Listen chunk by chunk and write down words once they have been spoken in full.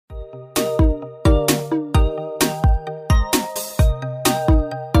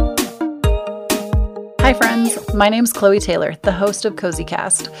Hi friends, my name's Chloe Taylor, the host of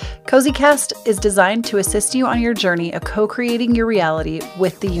CozyCast. CozyCast is designed to assist you on your journey of co-creating your reality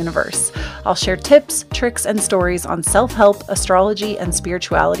with the universe. I'll share tips, tricks, and stories on self-help, astrology, and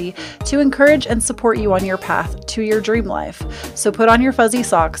spirituality to encourage and support you on your path to your dream life. So put on your fuzzy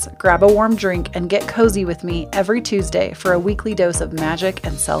socks, grab a warm drink, and get cozy with me every Tuesday for a weekly dose of magic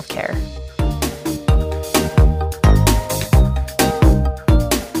and self-care.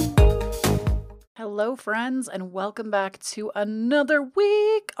 Hello friends, and welcome back to another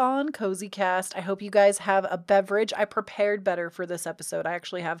week on CozyCast. I hope you guys have a beverage. I prepared better for this episode. I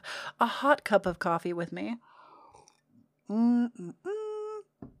actually have a hot cup of coffee with me.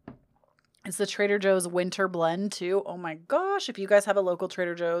 It's the Trader Joe's Winter Blend too. Oh my gosh, if you guys have a local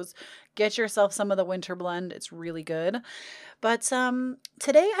Trader Joe's, get yourself some of the Winter Blend. It's really good. But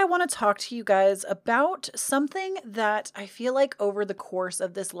today I want to talk to you guys about something that I feel like over the course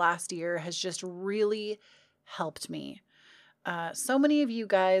of this last year has just really helped me. So many of you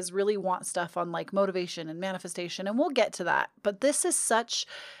guys really want stuff on like motivation and manifestation, and we'll get to that. But this is such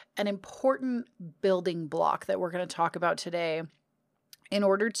an important building block that we're going to talk about today in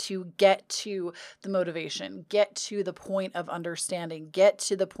order to get to the motivation, get to the point of understanding, get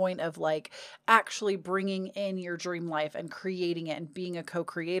to the point of like actually bringing in your dream life and creating it and being a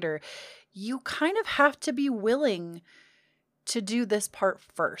co-creator. You kind of have to be willing to do this part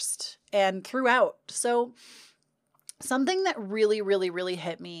first and throughout. So something that really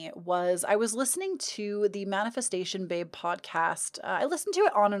hit me was I was listening to the Manifestation Babe podcast. I listened to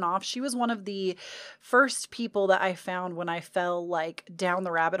it on and off. She was one of the first people that I found when I fell like down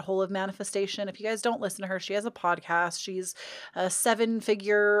the rabbit hole of manifestation. If you guys don't listen to her, she has a podcast. She's a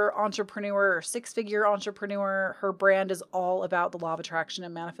 7-figure entrepreneur or 6-figure entrepreneur. Her brand is all about the law of attraction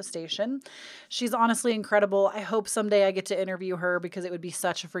and manifestation. She's honestly incredible. I hope someday I get to interview her because it would be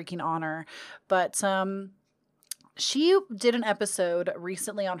such a freaking honor. But, she did an episode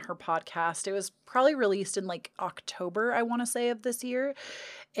recently on her podcast. It was probably released in like October, I want to say, of this year.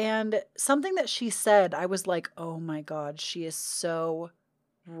 And something that she said, I was like, oh my God, she is so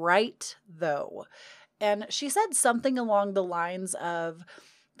right though. And she said something along the lines of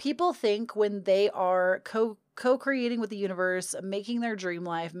people think when they are co-creating with the universe, making their dream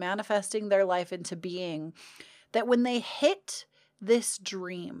life, manifesting their life into being, that when they hit this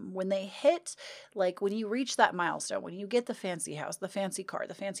dream, when they hit, like when you reach that milestone, when you get the fancy house, the fancy car,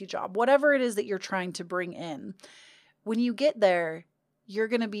 the fancy job, whatever it is that you're trying to bring in, when you get there, you're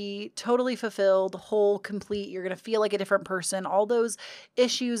going to be totally fulfilled, whole, complete. You're going to feel like a different person. All those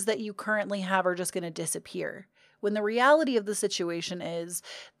issues that you currently have are just going to disappear. When the reality of the situation is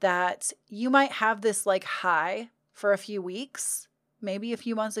that you might have this like high for a few weeks, maybe a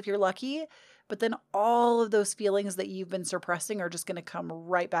few months if you're lucky, but then all of those feelings that you've been suppressing are just going to come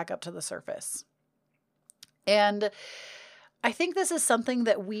right back up to the surface. And I think this is something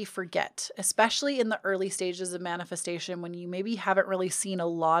that we forget, especially in the early stages of manifestation when you maybe haven't really seen a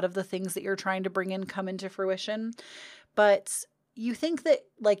lot of the things that you're trying to bring in come into fruition. But you think that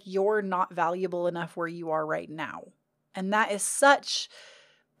like you're not valuable enough where you are right now. And that is such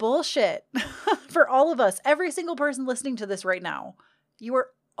bullshit for all of us. Every single person listening to this right now, you are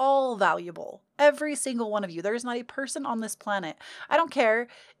all valuable. Every single one of you. There's not a person on this planet. I don't care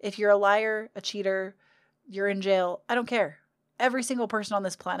if you're a liar, a cheater, you're in jail. I don't care. Every single person on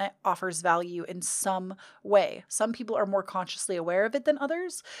this planet offers value in some way. Some people are more consciously aware of it than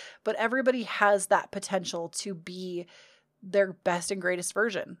others, but everybody has that potential to be their best and greatest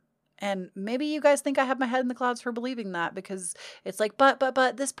version. And maybe you guys think I have my head in the clouds for believing that because it's like, but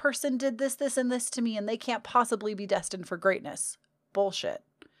this person did this, and this to me, and they can't possibly be destined for greatness. Bullshit.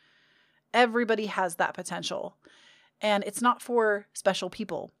 Everybody has that potential, and it's not for special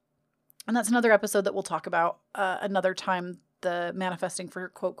people. And that's another episode that we'll talk about another time, the manifesting for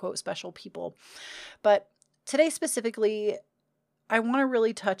quote, quote, special people. But today specifically, I want to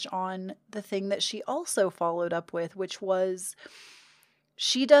really touch on the thing that she also followed up with, which was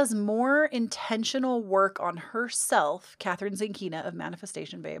she does more intentional work on herself, Catherine Zankina of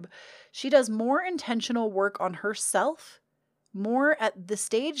Manifestation Babe. She does more intentional work on herself, more at the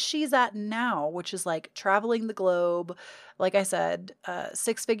stage she's at now, which is like traveling the globe. Like I said, a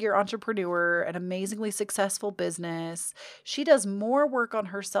 6-figure entrepreneur, an amazingly successful business. She does more work on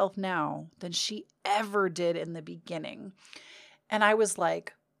herself now than she ever did in the beginning. And I was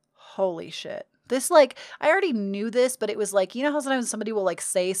like, holy shit. This like, I already knew this, but it was like, you know how sometimes somebody will like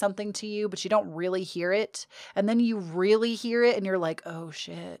say something to you, but you don't really hear it. And then you really hear it and you're like, oh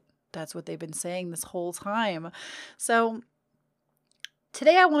shit, that's what they've been saying this whole time. So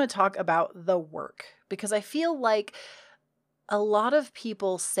today I want to talk about the work because I feel like a lot of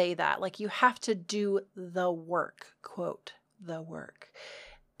people say that, like, you have to do the work, quote, the work.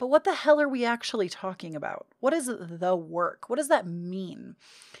 But what the hell are we actually talking about? What is the work? What does that mean?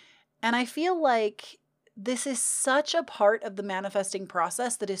 And I feel like this is such a part of the manifesting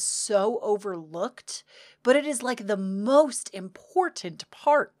process that is so overlooked, but it is like the most important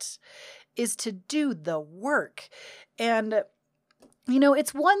part is to do the work. And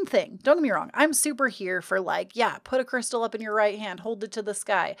it's one thing. Don't get me wrong. I'm super here for like, yeah, put a crystal up in your right hand, hold it to the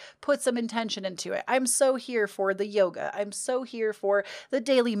sky, put some intention into it. I'm so here for the yoga. I'm so here for the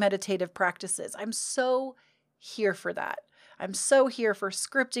daily meditative practices. I'm so here for that. I'm so here for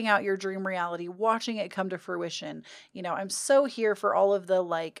scripting out your dream reality, watching it come to fruition. I'm so here for all of the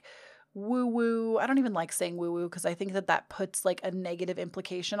like woo woo. I don't even like saying woo woo because I think that puts like a negative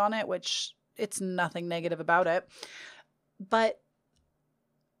implication on it, which it's nothing negative about it. But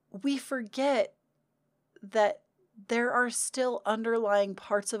we forget that there are still underlying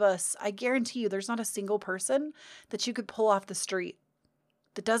parts of us. I guarantee you there's not a single person that you could pull off the street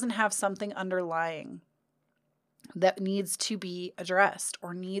that doesn't have something underlying that needs to be addressed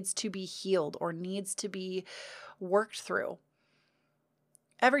or needs to be healed or needs to be worked through.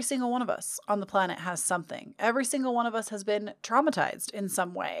 Every single one of us on the planet has something. Every single one of us has been traumatized in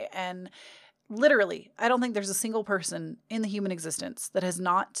some way. And literally, I don't think there's a single person in the human existence that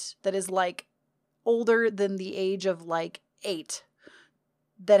is like older than the age of like 8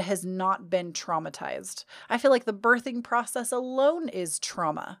 that has not been traumatized. I feel like the birthing process alone is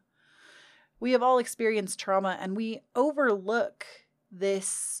trauma. We have all experienced trauma and we overlook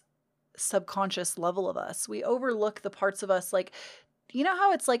this subconscious level of us. We overlook the parts of us like, you know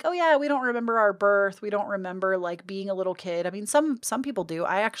how it's like, oh yeah, we don't remember our birth. We don't remember like being a little kid. I mean, some people do.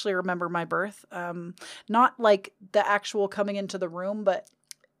 I actually remember my birth. Not like the actual coming into the room, but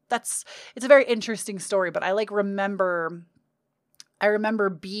it's a very interesting story. But I remember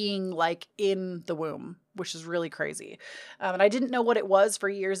being like in the womb, which is really crazy. And I didn't know what it was for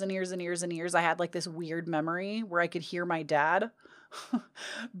years and years and years and years. I had like this weird memory where I could hear my dad.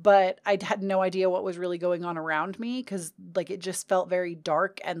 But I had no idea what was really going on around me because like it just felt very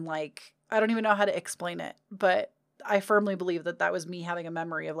dark and like I don't even know how to explain it. But I firmly believe that was me having a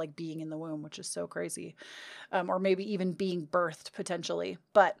memory of like being in the womb, which is so crazy. Or maybe even being birthed potentially.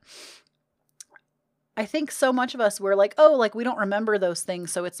 But I think so much of us we're like, oh, like we don't remember those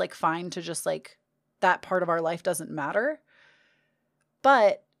things. So it's like fine to just like that part of our life doesn't matter.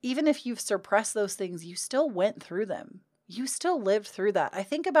 But even if you've suppressed those things, you still went through them. You still lived through that. I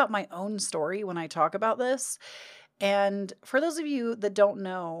think about my own story when I talk about this. And for those of you that don't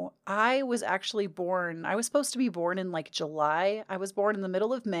know, I was supposed to be born in like July. I was born in the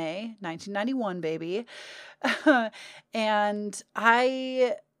middle of May, 1991, baby. And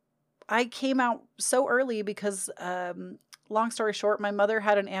I came out so early because, long story short, my mother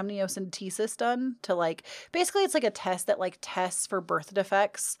had an amniocentesis done to like, basically it's like a test that like tests for birth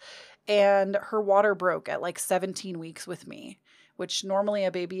defects. And her water broke at like 17 weeks with me, which normally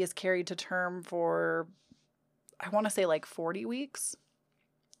a baby is carried to term for, I want to say like 40 weeks.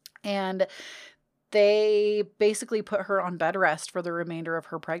 And they basically put her on bed rest for the remainder of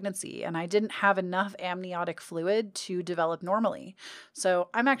her pregnancy. And I didn't have enough amniotic fluid to develop normally. So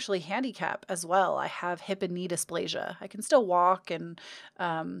I'm actually handicapped as well. I have hip and knee dysplasia. I can still walk and,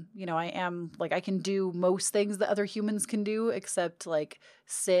 I am like, I can do most things that other humans can do, except like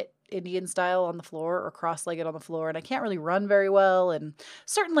sit Indian style on the floor or cross-legged on the floor. And I can't really run very well. And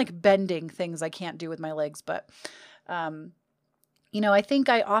certain like bending things I can't do with my legs. But, I think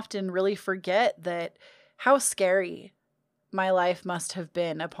I often really forget that how scary my life must have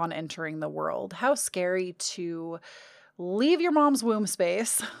been upon entering the world. How scary to leave your mom's womb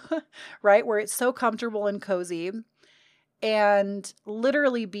space, right? Where it's so comfortable and cozy, and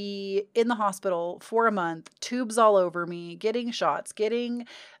literally be in the hospital for a month, tubes all over me, getting shots, getting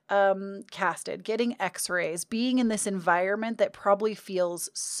casted, getting x-rays, being in this environment that probably feels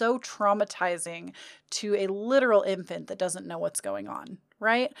so traumatizing to a literal infant that doesn't know what's going on,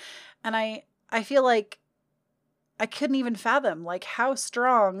 right? And I feel like I couldn't even fathom like how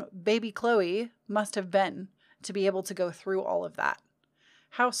strong baby Chloe must have been to be able to go through all of that.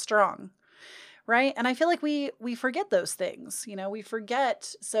 How strong, right? And I feel like we forget those things, we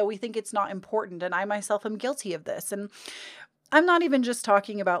forget, so we think it's not important. And I myself am guilty of this. And I'm not even just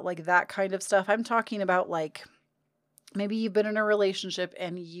talking about like that kind of stuff. I'm talking about like maybe you've been in a relationship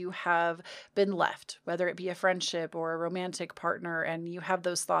and you have been left, whether it be a friendship or a romantic partner, and you have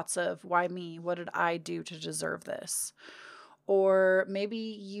those thoughts of, why me? What did I do to deserve this? Or maybe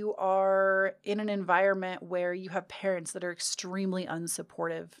you are in an environment where you have parents that are extremely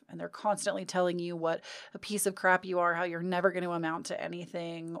unsupportive and they're constantly telling you what a piece of crap you are, how you're never going to amount to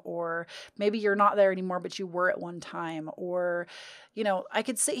anything. Or maybe you're not there anymore, but you were at one time. Or, I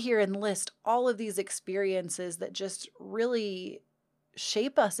could sit here and list all of these experiences that just really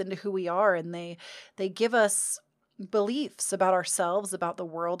shape us into who we are. And they give us beliefs about ourselves, about the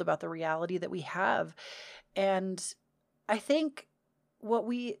world, about the reality that we have. And I think what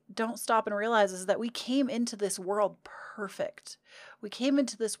we don't stop and realize is that we came into this world perfect. We came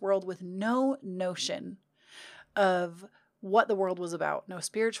into this world with no notion of what the world was about. No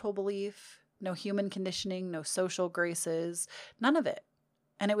spiritual belief, no human conditioning, no social graces, none of it.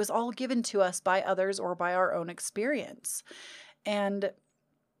 And it was all given to us by others or by our own experience. And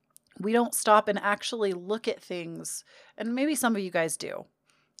we don't stop and actually look at things. And maybe some of you guys do.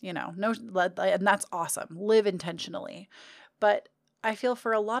 And that's awesome. Live intentionally. But I feel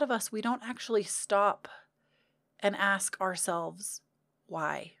for a lot of us, we don't actually stop and ask ourselves,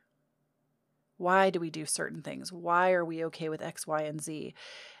 why? Why do we do certain things? Why are we okay with X, Y, and Z?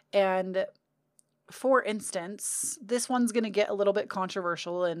 And for instance, this one's going to get a little bit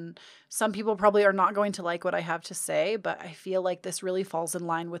controversial, and some people probably are not going to like what I have to say, but I feel like this really falls in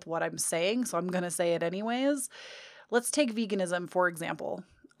line with what I'm saying, so I'm going to say it anyways. Let's take veganism, for example.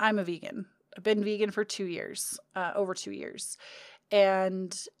 I'm a vegan. I've been vegan for 2 years, over 2 years.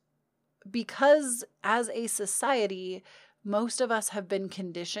 And because as a society, most of us have been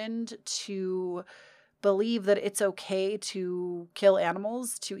conditioned to believe that it's okay to kill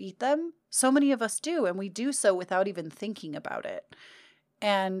animals, to eat them. So many of us do, and we do so without even thinking about it.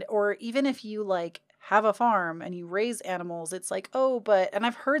 Or even if you have a farm and you raise animals, it's like, and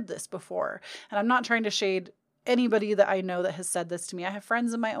I've heard this before, and I'm not trying to shade anybody that I know that has said this to me. I have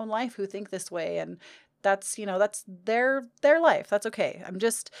friends in my own life who think this way, and that's their life. That's okay. I'm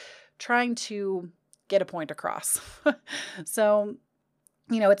just trying to get a point across. So,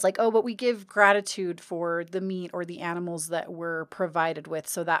 it's like, but we give gratitude for the meat or the animals that we're provided with,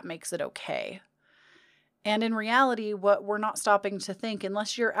 so that makes it okay. And in reality, what we're not stopping to think,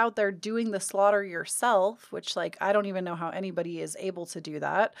 unless you're out there doing the slaughter yourself, which I don't even know how anybody is able to do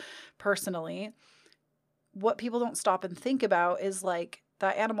that personally, what people don't stop and think about is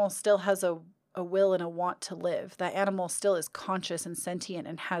that animal still has a will and a want to live. That animal still is conscious and sentient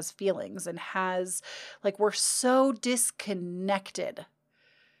and has feelings and has, we're so disconnected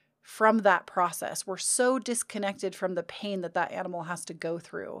from that process. We're so disconnected from the pain that animal has to go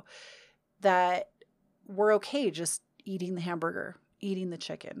through that we're okay just eating the hamburger, eating the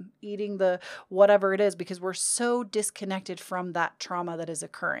chicken, eating the whatever it is, because we're so disconnected from that trauma that is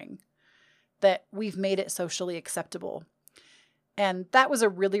occurring that we've made it socially acceptable. And that was a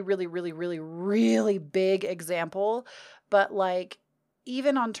really, really, really, really, really big example. But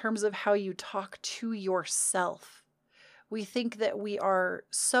even on terms of how you talk to yourself, we think that we are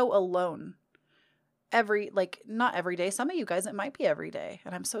so alone not every day. Some of you guys, it might be every day.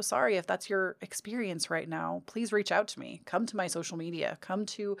 And I'm so sorry if that's your experience right now. Please reach out to me. Come to my social media. Come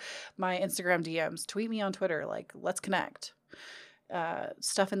to my Instagram DMs. Tweet me on Twitter. Let's connect.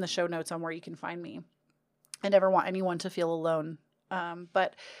 Stuff in the show notes on where you can find me. I never want anyone to feel alone.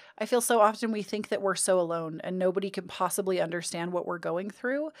 But I feel so often we think that we're so alone and nobody can possibly understand what we're going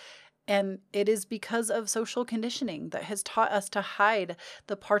through. And it is because of social conditioning that has taught us to hide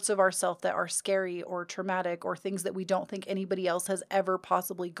the parts of ourselves that are scary or traumatic or things that we don't think anybody else has ever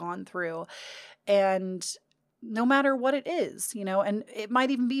possibly gone through. And no matter what it is, and it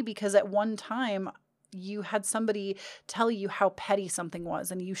might even be because at one time you had somebody tell you how petty something was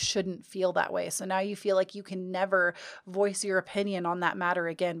and you shouldn't feel that way. So now you feel like you can never voice your opinion on that matter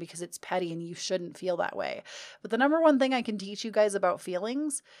again because it's petty and you shouldn't feel that way. But the number one thing I can teach you guys about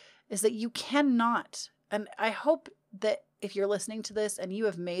feelings is that you cannot, and I hope that if you're listening to this and you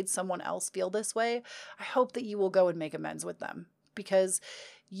have made someone else feel this way, I hope that you will go and make amends with them, because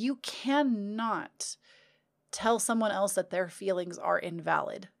you cannot tell someone else that their feelings are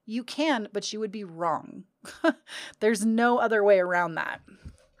invalid. You can, but you would be wrong. There's no other way around that.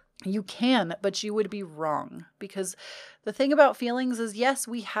 You can, but you would be wrong, because the thing about feelings is, yes,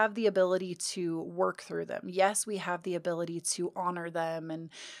 we have the ability to work through them. Yes, we have the ability to honor them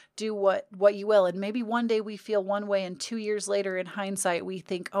and do what you will. And maybe one day we feel one way and 2 years later in hindsight, we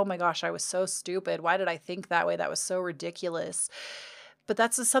think, oh my gosh, I was so stupid. Why did I think that way? That was so ridiculous. But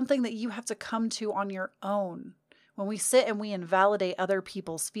that's just something that you have to come to on your own. When we sit and we invalidate other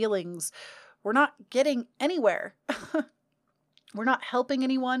people's feelings, we're not getting anywhere. We're not helping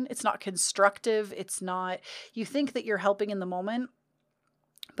anyone. It's not constructive. It's not, you think that you're helping in the moment,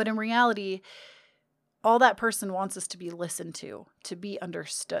 but in reality, all that person wants is to be listened to be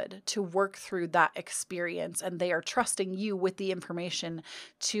understood, to work through that experience. And they are trusting you with the information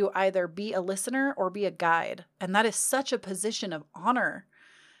to either be a listener or be a guide. And that is such a position of honor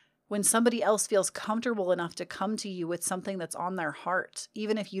when somebody else feels comfortable enough to come to you with something that's on their heart,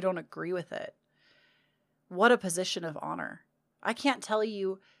 even if you don't agree with it. What a position of honor. I can't tell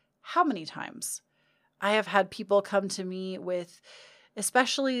you how many times I have had people come to me with,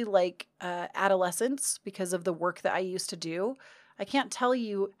 especially like adolescents, because of the work that I used to do. I can't tell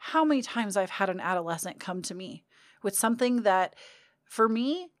you how many times I've had an adolescent come to me with something that, for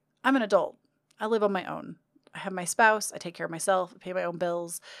me, I'm an adult. I live on my own. I have my spouse. I take care of myself. I pay my own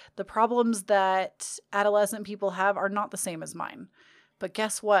bills. The problems that adolescent people have are not the same as mine. But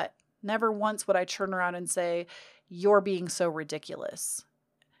guess what? Never once would I turn around and say, you're being so ridiculous.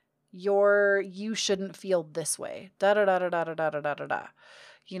 You shouldn't feel this way. Da da da da da da da da da da.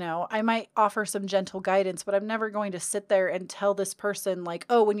 You know, I might offer some gentle guidance, but I'm never going to sit there and tell this person like,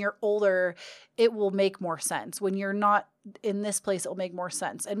 oh, when you're older, it will make more sense. When you're not in this place, it'll make more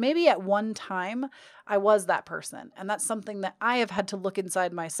sense. And maybe at one time I was that person. And that's something that I have had to look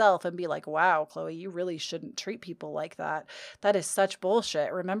inside myself and be like, wow, Chloe, you really shouldn't treat people like that. That is such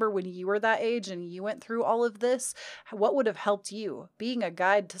bullshit. Remember when you were that age and you went through all of this? What would have helped you? Being a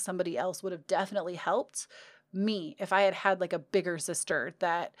guide to somebody else would have definitely helped me if I had had like a bigger sister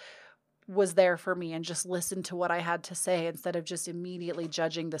that was there for me and just listened to what I had to say instead of just immediately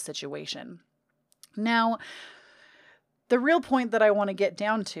judging the situation. Now, the real point that I want to get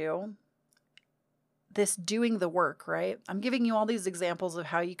down to, this doing the work, right? I'm giving you all these examples of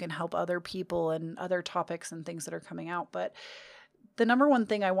how you can help other people and other topics and things that are coming out. But the number one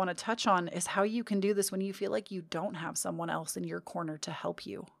thing I want to touch on is how you can do this when you feel like you don't have someone else in your corner to help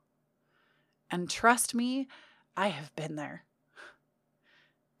you. And trust me, I have been there.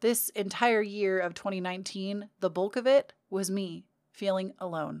 This entire year of 2019, the bulk of it was me feeling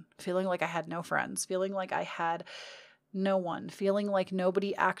alone, feeling like I had no friends, feeling like I had no one, feeling like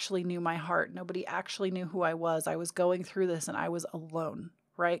nobody actually knew my heart. Nobody actually knew who I was. I was going through this and I was alone,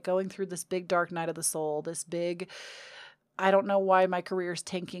 right? Going through this big dark night of the soul, this big, I don't know why my career's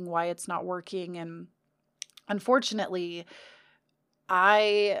tanking, why it's not working. And unfortunately,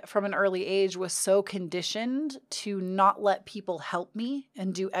 I, from an early age, was so conditioned to not let people help me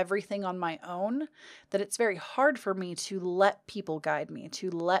and do everything on my own that it's very hard for me to let people guide me,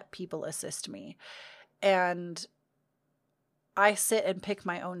 to let people assist me. And I sit and pick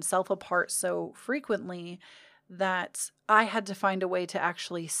my own self apart so frequently that I had to find a way to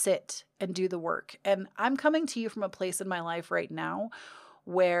actually sit and do the work. And I'm coming to you from a place in my life right now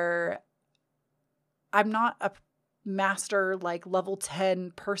where I'm not a master, like level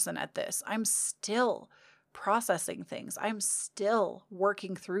 10 person at this. I'm still processing things. I'm still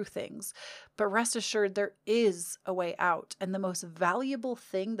working through things. But rest assured, there is a way out. And the most valuable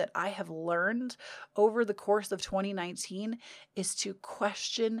thing that I have learned over the course of 2019 is to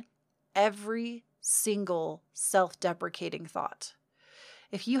question every single self-deprecating thought.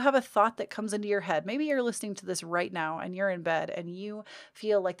 If you have a thought that comes into your head, maybe you're listening to this right now and you're in bed and you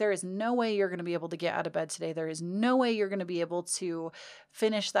feel like there is no way you're going to be able to get out of bed today. There is no way you're going to be able to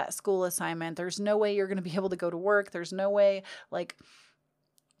finish that school assignment. There's no way you're going to be able to go to work. There's no way, like,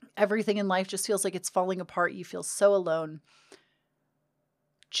 everything in life just feels like it's falling apart. You feel so alone.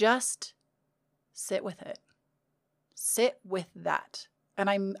 Just sit with it. Sit with that.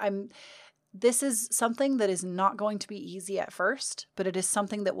 And this is something that is not going to be easy at first, but it is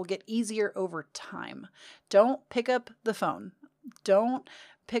something that will get easier over time. Don't pick up the phone. Don't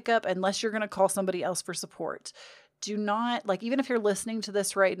pick up unless you're going to call somebody else for support. Do not, like, even if you're listening to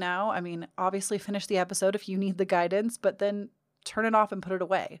this right now, I mean, obviously finish the episode if you need the guidance, but then turn it off and put it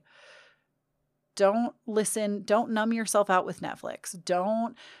away. Don't listen. Don't numb yourself out with Netflix.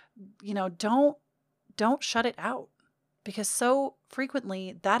 Don't shut it out. Because so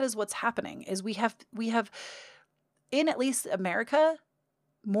frequently that is what's happening is we have in at least America,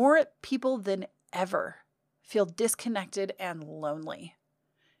 more people than ever feel disconnected and lonely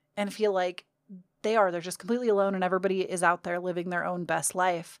and feel like they're just completely alone and everybody is out there living their own best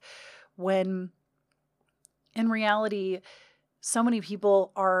life. When in reality, so many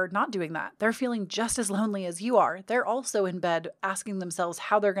people are not doing that. They're feeling just as lonely as you are. They're also in bed asking themselves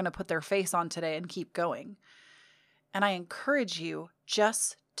how they're going to put their face on today and keep going. And I encourage you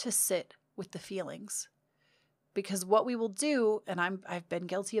just to sit with the feelings, because what we will do, and I've been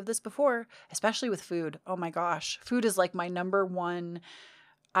guilty of this before, especially with food. Oh my gosh. Food is like my number one.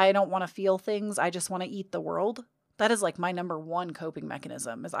 I don't want to feel things. I just want to eat the world. That is like my number one coping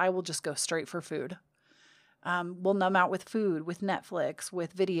mechanism is I will just go straight for food. We'll numb out with food, with Netflix,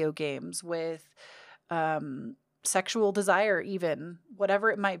 with video games, with sexual desire, even whatever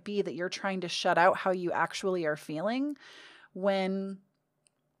it might be that you're trying to shut out how you actually are feeling, when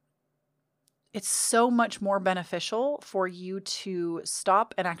it's so much more beneficial for you to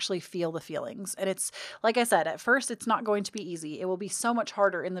stop and actually feel the feelings. And it's, like I said, at first, it's not going to be easy. It will be so much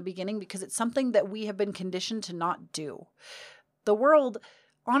harder in the beginning because it's something that we have been conditioned to not do. The world,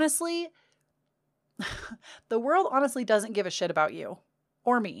 honestly, doesn't give a shit about you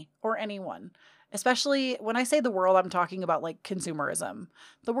or me or anyone. Especially when I say the world, I'm talking about like consumerism.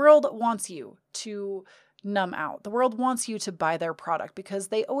 The world wants you to numb out. The world wants you to buy their product because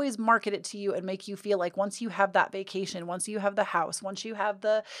they always market it to you and make you feel like once you have that vacation, once you have the house, once you have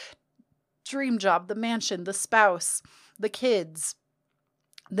the dream job, the mansion, the spouse, the kids,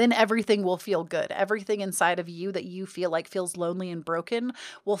 then everything will feel good. Everything inside of you that you feel like feels lonely and broken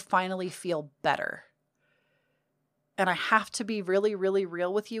will finally feel better. And I have to be really, really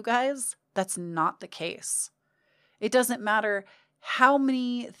real with you guys. That's not the case. It doesn't matter how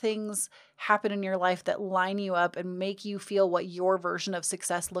many things happen in your life that line you up and make you feel what your version of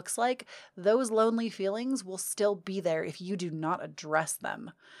success looks like. Those lonely feelings will still be there if you do not address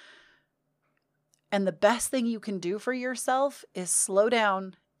them. And the best thing you can do for yourself is slow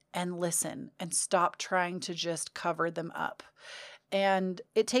down and listen and stop trying to just cover them up. And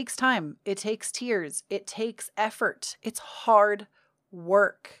it takes time. It takes tears. It takes effort. It's hard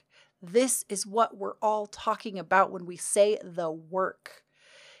work. This is what we're all talking about when we say the work.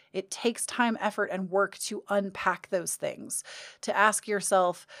 It takes time, effort, and work to unpack those things, to ask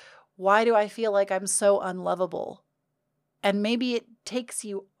yourself, why do I feel like I'm so unlovable? And maybe it takes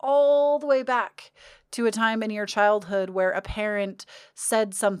you all the way back to a time in your childhood where a parent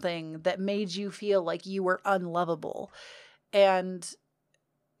said something that made you feel like you were unlovable. And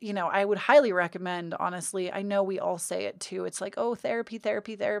I would highly recommend, honestly, I know we all say it too. It's like, oh, therapy,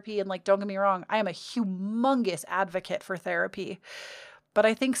 therapy, therapy. And like, don't get me wrong, I am a humongous advocate for therapy. But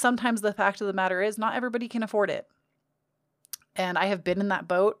I think sometimes the fact of the matter is not everybody can afford it. And I have been in that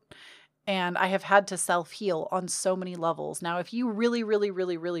boat and I have had to self-heal on so many levels. Now, if you really, really,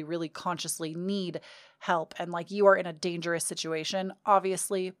 really, really, really consciously need help and like you are in a dangerous situation,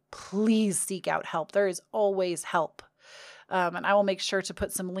 obviously, please seek out help. There is always help. And I will make sure to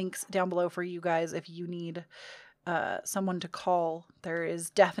put some links down below for you guys if you need someone to call. There is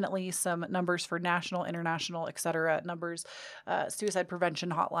definitely some numbers for national, international, etc. numbers, suicide prevention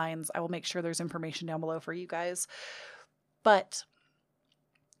hotlines. I will make sure there's information down below for you guys. But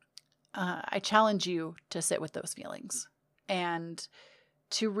I challenge you to sit with those feelings and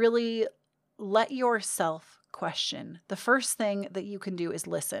to really let yourself question. The first thing that you can do is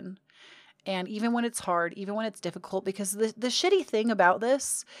listen. And even when it's hard, even when it's difficult, because the shitty thing about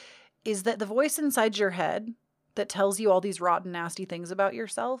this is that the voice inside your head that tells you all these rotten, nasty things about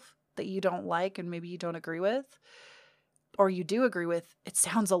yourself that you don't like and maybe you don't agree with, or you do agree with, it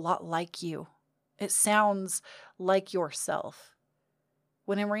sounds a lot like you. It sounds like yourself.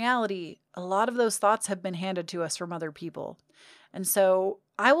 When in reality, a lot of those thoughts have been handed to us from other people. And so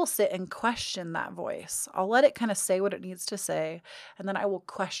I will sit and question that voice. I'll let it kind of say what it needs to say, and then I will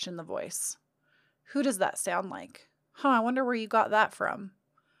question the voice. Who does that sound like? I wonder where you got that from.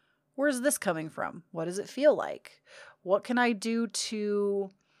 Where's this coming from? What does it feel like? What can I do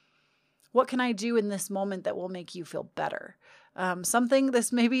in this moment that will make you feel better?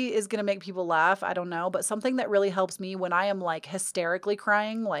 This maybe is going to make people laugh. I don't know. But something that really helps me when I am like hysterically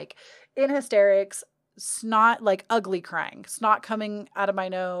crying, like in hysterics, snot, like ugly crying, snot coming out of my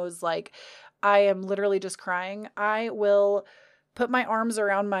nose, like I am literally just crying. I will put my arms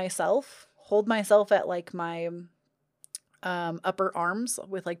around myself, hold myself at like my upper arms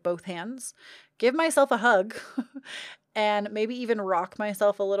with like both hands, give myself a hug, and maybe even rock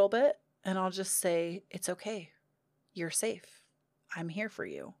myself a little bit. And I'll just say, it's okay. You're safe. I'm here for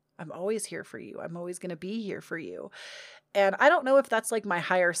you. I'm always here for you. I'm always going to be here for you. And I don't know if that's like my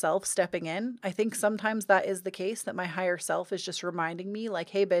higher self stepping in. I think sometimes that is the case, that my higher self is just reminding me like,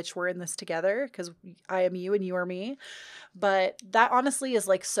 hey, bitch, we're in this together because I am you and you are me. But that honestly is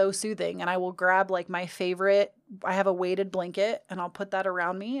like so soothing. And I will grab like my favorite, I have a weighted blanket and I'll put that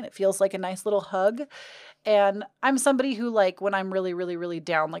around me and it feels like a nice little hug. And I'm somebody who like when I'm really, really, really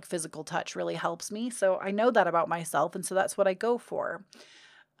down, like physical touch really helps me. So I know that about myself. And so that's what I go for.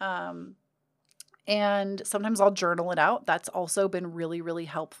 And sometimes I'll journal it out. That's also been really, really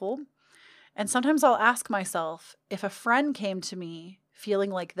helpful. And sometimes I'll ask myself, if a friend came to me feeling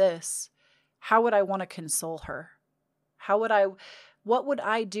like this, how would I want to console her? What would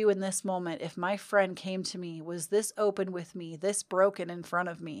I do in this moment if my friend came to me, was this open with me, this broken in front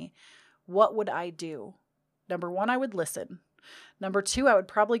of me? What would I do? Number one, I would listen. Number 2, I would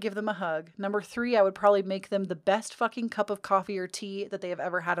probably give them a hug. Number 3, I would probably make them the best fucking cup of coffee or tea that they have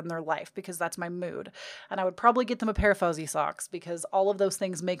ever had in their life, because that's my mood. And I would probably get them a pair of fuzzy socks, because all of those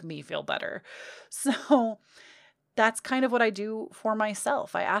things make me feel better. So that's kind of what I do for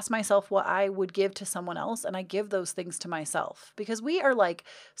myself. I ask myself what I would give to someone else, and I give those things to myself, because we are like,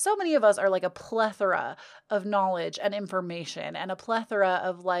 so many of us are like a plethora of knowledge and information, and a plethora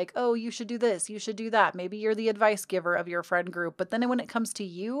of like, oh, you should do this, you should do that. Maybe you're the advice giver of your friend group, but then when it comes to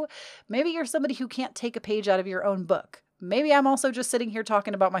you, maybe you're somebody who can't take a page out of your own book. Maybe I'm also just sitting here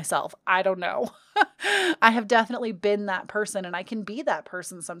talking about myself. I don't know. I have definitely been that person, and I can be that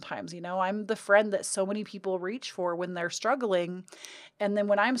person sometimes. I'm the friend that so many people reach for when they're struggling. And then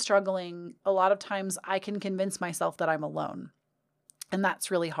when I'm struggling, a lot of times I can convince myself that I'm alone. And that's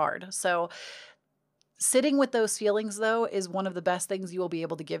really hard. So sitting with those feelings, though, is one of the best things you will be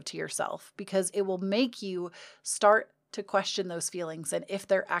able to give to yourself, because it will make you start to question those feelings and if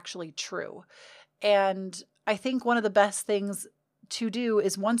they're actually true. And I think one of the best things to do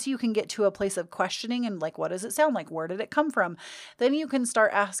is, once you can get to a place of questioning and like, what does it sound like? Where did it come from? Then you can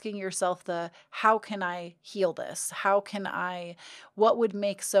start asking yourself how can I heal this? What would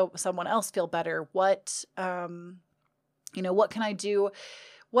make someone else feel better? What can I do?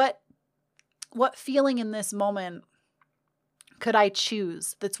 What feeling in this moment could I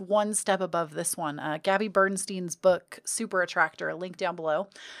choose that's one step above this one? Gabby Bernstein's book, Super Attractor, link down below.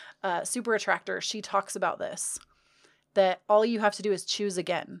 Super Attractor, she talks about this, that all you have to do is choose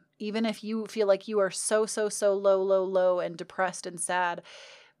again. Even if you feel like you are so low and depressed and sad,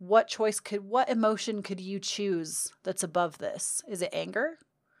 what emotion could you choose that's above this? Is it anger?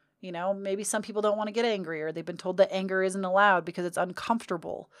 Maybe some people don't want to get angry, or they've been told that anger isn't allowed because it's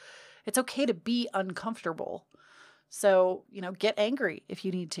uncomfortable. It's okay to be uncomfortable. So, get angry if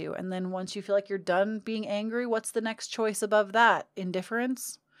you need to. And then once you feel like you're done being angry, what's the next choice above that?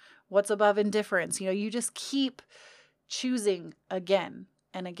 Indifference? What's above indifference? You just keep choosing again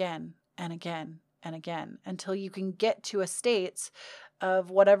and again and again and again until you can get to a state of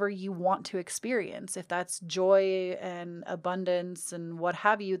whatever you want to experience. If that's joy and abundance and what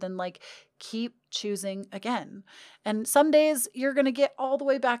have you, then keep choosing again. And some days you're going to get all the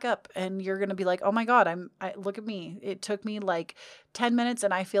way back up and you're going to be like, oh my God, look at me. It took me 10 minutes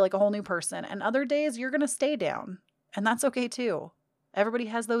and I feel like a whole new person. And other days you're going to stay down, and that's okay too. Everybody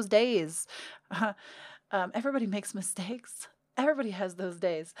has those days. Everybody makes mistakes. Everybody has those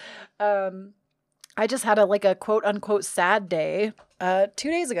days. I just had a quote unquote sad day 2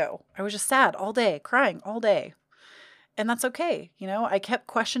 days ago. I was just sad all day, crying all day. And that's okay. I kept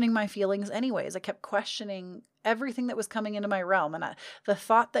questioning my feelings anyways. I kept questioning everything that was coming into my realm. And the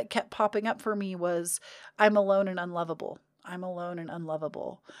thought that kept popping up for me was, I'm alone and unlovable. I'm alone and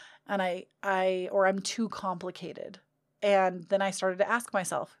unlovable. And or I'm too complicated. And then I started to ask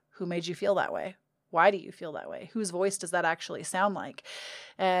myself, who made you feel that way? Why do you feel that way? Whose voice does that actually sound like?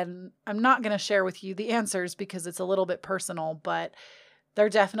 And I'm not going to share with you the answers because it's a little bit personal, but there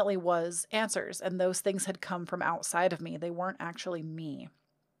definitely was answers. And those things had come from outside of me. They weren't actually me.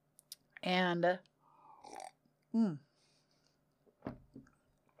 And,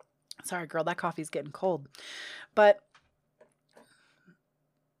 sorry, girl, that coffee's getting cold. But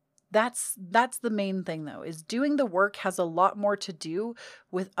that's the main thing, though, is doing the work has a lot more to do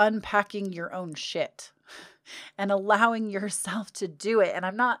with unpacking your own shit and allowing yourself to do it. And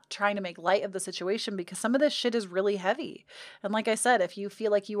I'm not trying to make light of the situation, because some of this shit is really heavy. And like I said, if you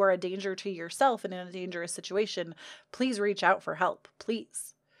feel like you are a danger to yourself and in a dangerous situation, please reach out for help,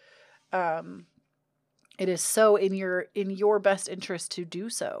 please. It is so in your best interest to do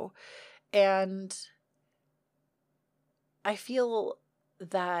so. And I feel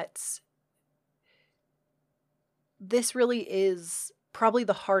that this really is probably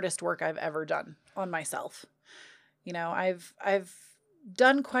the hardest work I've ever done on myself. I've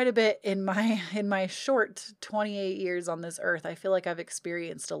done quite a bit in my short 28 years on this earth. I feel like I've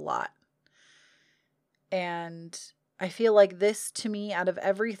experienced a lot. And I feel like this, to me, out of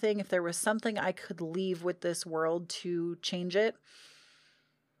everything, if there was something I could leave with this world to change it,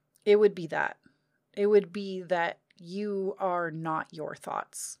 it would be that. It would be that you are not your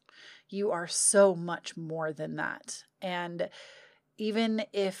thoughts. You are so much more than that. And even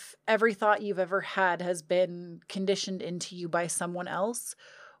if every thought you've ever had has been conditioned into you by someone else,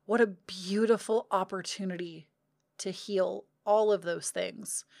 what a beautiful opportunity to heal all of those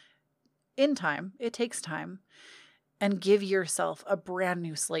things in time. It takes time. And give yourself a brand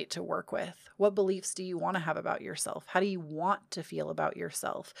new slate to work with. What beliefs do you want to have about yourself? How do you want to feel about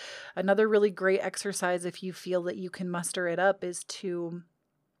yourself? Another really great exercise, if you feel that you can muster it up, is to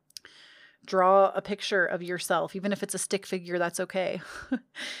Draw a picture of yourself, even if it's a stick figure, that's okay.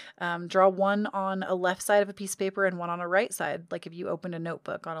 Draw one on a left side of a piece of paper and one on a right side. Like if you opened a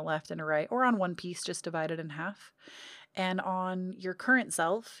notebook on a left and a right, or on one piece, just divide it in half. And on your current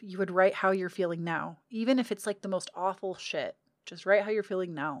self, you would write how you're feeling now. Even if it's like the most awful shit, just write how you're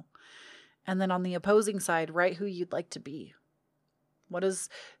feeling now. And then on the opposing side, write who you'd like to be. What does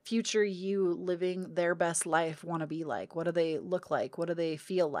future you living their best life want to be like? What do they look like? What do they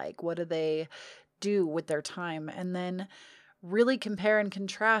feel like? What do they do with their time? And then really compare and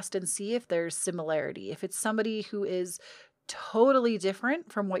contrast and see if there's similarity. If it's somebody who is totally different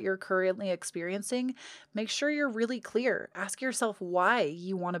from what you're currently experiencing, make sure you're really clear. Ask yourself why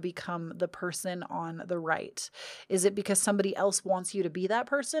you want to become the person on the right. Is it because somebody else wants you to be that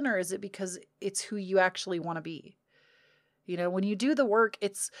person, or is it because it's who you actually want to be? You know, when you do the work,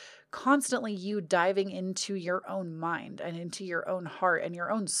 it's constantly you diving into your own mind and into your own heart and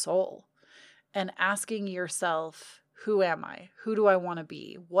your own soul and asking yourself, who am I? Who do I want to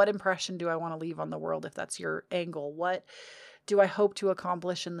be? What impression do I want to leave on the world if that's your angle? What do I hope to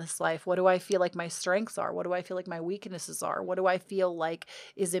accomplish in this life? What do I feel like my strengths are? What do I feel like my weaknesses are? What do I feel like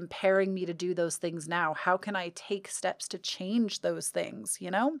is impairing me to do those things now? How can I take steps to change those things,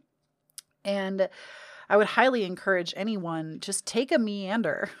 you know? And I would highly encourage anyone, just take a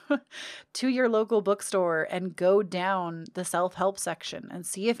meander to your local bookstore and go down the self-help section and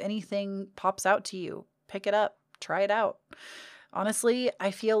see if anything pops out to you. Pick it up, try it out. Honestly,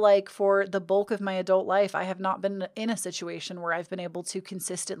 I feel like for the bulk of my adult life, I have not been in a situation where I've been able to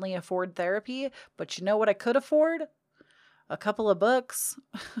consistently afford therapy, but you know what I could afford? A couple of books.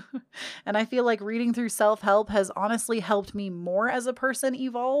 And I feel like reading through self-help has honestly helped me more as a person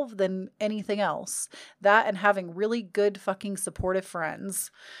evolve than anything else. That and having really good fucking supportive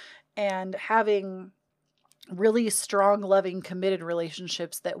friends and having really strong, loving, committed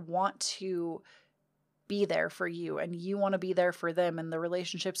relationships that want to be there for you and you want to be there for them, and the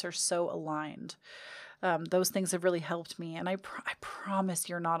relationships are so aligned. Those things have really helped me. And I promise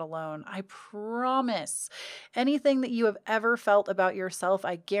you're not alone. I promise. Anything that you have ever felt about yourself,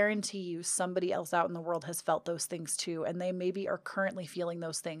 I guarantee you somebody else out in the world has felt those things too. And they maybe are currently feeling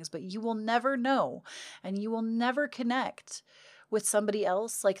those things, but you will never know and you will never connect with somebody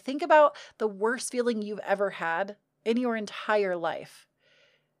else. Like, think about the worst feeling you've ever had in your entire life.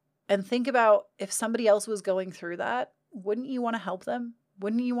 And think about if somebody else was going through that, wouldn't you want to help them?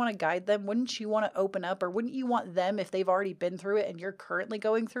 Wouldn't you want to guide them? Wouldn't you want to open up? Or wouldn't you want them, if they've already been through it and you're currently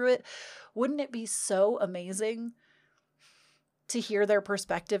going through it, wouldn't it be so amazing to hear their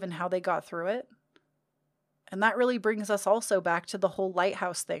perspective and how they got through it? And that really brings us also back to the whole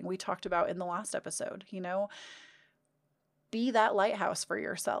lighthouse thing we talked about in the last episode. You know, be that lighthouse for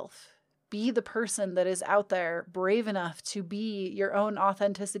yourself. Be the person that is out there brave enough to be your own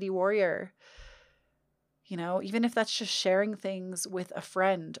authenticity warrior. You know, even if that's just sharing things with a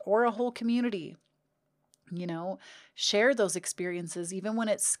friend or a whole community, you know, share those experiences, even when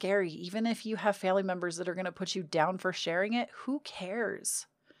it's scary, even if you have family members that are going to put you down for sharing it, who cares?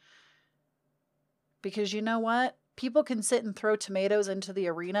 Because you know what? People can sit and throw tomatoes into the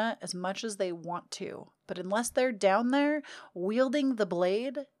arena as much as they want to, but unless they're down there wielding the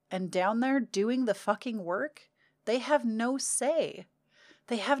blade and down there doing the fucking work, they have no say.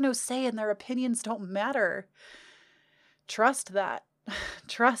 They have no say and their opinions don't matter. Trust that.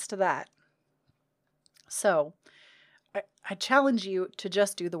 Trust that. So I challenge you to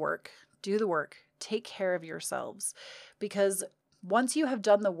just do the work. Do the work. Take care of yourselves. Because once you have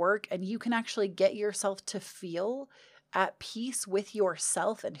done the work and you can actually get yourself to feel at peace with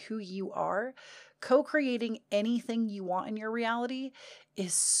yourself and who you are, co-creating anything you want in your reality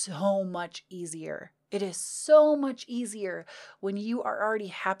is so much easier. It is so much easier when you are already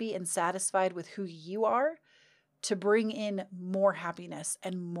happy and satisfied with who you are to bring in more happiness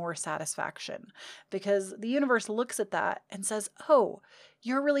and more satisfaction, because the universe looks at that and says, oh,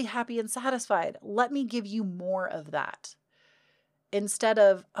 you're really happy and satisfied. Let me give you more of that. Instead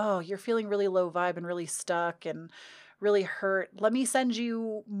of, oh, you're feeling really low vibe and really stuck and really hurt. Let me send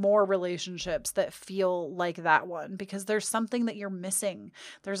you more relationships that feel like that one, because there's something that you're missing.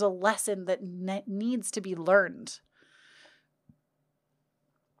 There's a lesson that needs to be learned.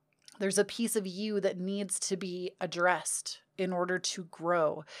 There's a piece of you that needs to be addressed in order to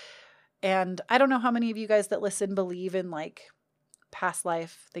grow. And I don't know how many of you guys that listen believe in like past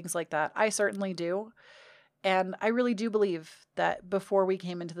life, things like that. I certainly do. And I really do believe that before we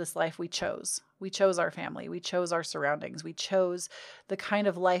came into this life, we chose. We chose our family. We chose our surroundings. We chose the kind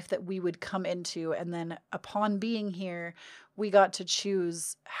of life that we would come into. And then upon being here, we got to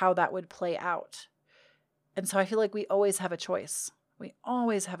choose how that would play out. And so I feel like we always have a choice. We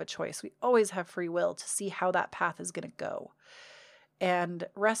always have a choice. We always have free will to see how that path is going to go. And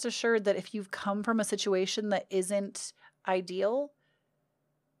rest assured that if you've come from a situation that isn't ideal,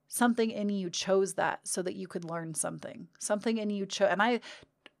 something in you chose that so that you could learn something. Something in you chose. And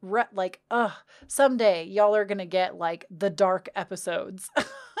someday y'all are going to get like the dark episodes.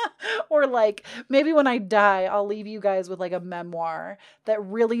 Or like maybe when I die, I'll leave you guys with like a memoir that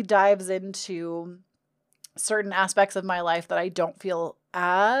really dives into certain aspects of my life that I don't feel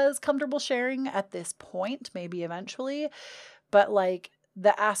as comfortable sharing at this point, maybe eventually. But like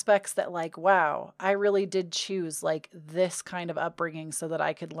the aspects that like, wow, I really did choose like this kind of upbringing so that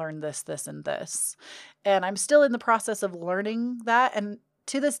I could learn this, this, and this. And I'm still in the process of learning that. And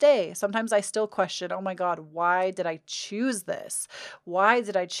to this day, sometimes I still question, oh my God, why did I choose this? Why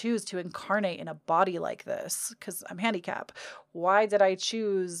did I choose to incarnate in a body like this? Because I'm handicapped. Why did I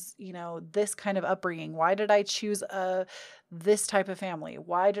choose, this kind of upbringing? Why did I choose this type of family?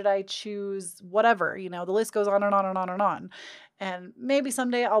 Why did I choose whatever? The list goes on and on and on and on. And maybe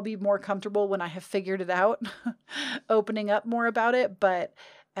someday I'll be more comfortable when I have figured it out, opening up more about it. But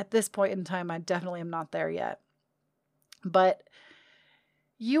at this point in time, I definitely am not there yet. But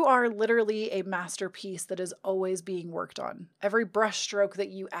you are literally a masterpiece that is always being worked on. Every brush stroke that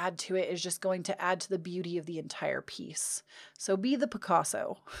you add to it is just going to add to the beauty of the entire piece. So be the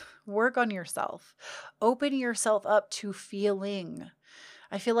Picasso. Work on yourself. Open yourself up to feeling.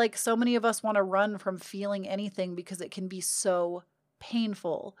 I feel like so many of us want to run from feeling anything because it can be so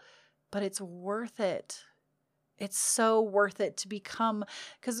painful, but it's worth it. It's so worth it to become,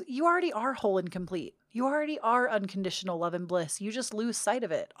 because you already are whole and complete. You already are unconditional love and bliss. You just lose sight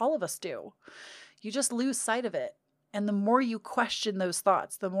of it. All of us do. You just lose sight of it. And the more you question those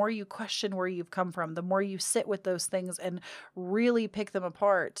thoughts, the more you question where you've come from, the more you sit with those things and really pick them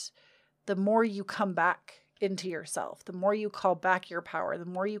apart, the more you come back into yourself, the more you call back your power, the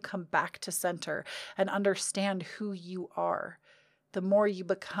more you come back to center and understand who you are, the more you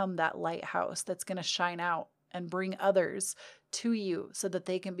become that lighthouse that's going to shine out and bring others to you so that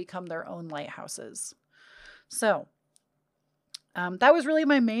they can become their own lighthouses. So that was really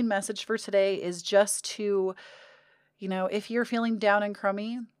my main message for today, is just to, if you're feeling down and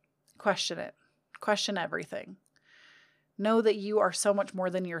crummy, question it. Question everything. Know that you are so much more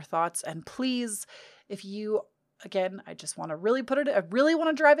than your thoughts. And please, if you, again, I just want to really I really want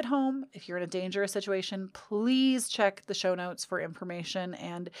to drive it home. If you're in a dangerous situation, please check the show notes for information.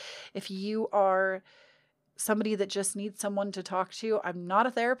 And if you are somebody that just needs someone to talk to, I'm not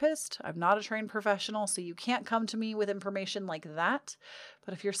a therapist. I'm not a trained professional, so you can't come to me with information like that.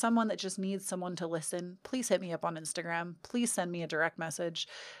 But if you're someone that just needs someone to listen, please hit me up on Instagram. Please send me a direct message.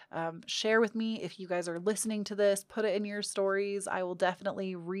 Share with me if you guys are listening to this. Put it in your stories. I will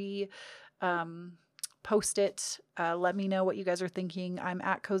definitely post it. Let me know what you guys are thinking. I'm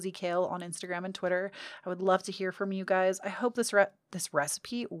at Cozy Kale on Instagram and Twitter. I would love to hear from you guys. I hope this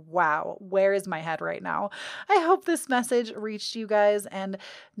recipe, wow, where is my head right now? I hope this message reached you guys, and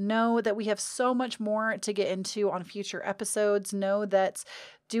know that we have so much more to get into on future episodes. Know that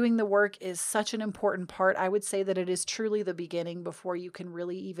doing the work is such an important part. I would say that it is truly the beginning before you can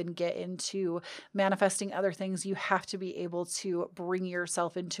really even get into manifesting other things. You have to be able to bring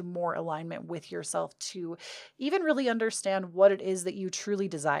yourself into more alignment with yourself to even really understand what it is that you truly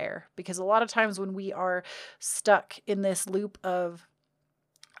desire. Because a lot of times when we are stuck in this loop of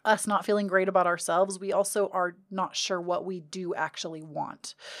us not feeling great about ourselves, we also are not sure what we do actually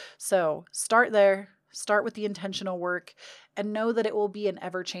want. So start there. Start with the intentional work and know that it will be an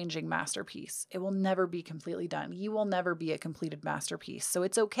ever-changing masterpiece. It will never be completely done. You will never be a completed masterpiece. So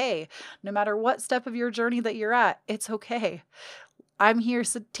it's okay. No matter what step of your journey that you're at, it's okay. I'm here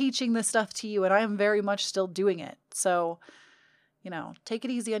teaching this stuff to you, and I am very much still doing it. So, take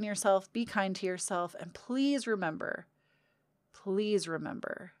it easy on yourself, be kind to yourself, and please remember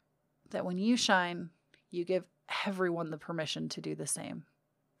that when you shine, you give everyone the permission to do the same.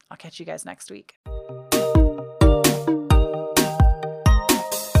 I'll catch you guys next week.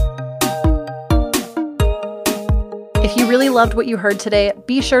 If you really loved what you heard today,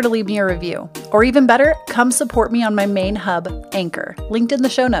 be sure to leave me a review. Or even better, come support me on my main hub, Anchor, linked in the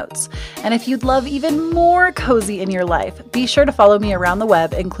show notes. And if you'd love even more cozy in your life, be sure to follow me around the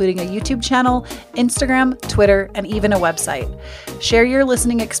web, including a YouTube channel, Instagram, Twitter, and even a website. Share your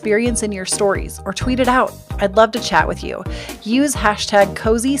listening experience in your stories or tweet it out. I'd love to chat with you. Use hashtag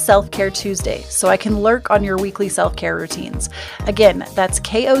Cozy Self-Care Tuesday so I can lurk on your weekly self-care routines. Again, that's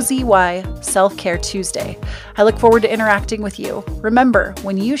KOZY Self-Care Tuesday. I look forward to interacting with you. Remember,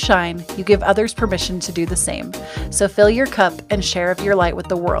 when you shine, you give others permission to do the same. So fill your cup and share of your light with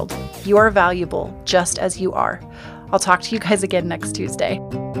the world. You are valuable just as you are. I'll talk to you guys again next Tuesday.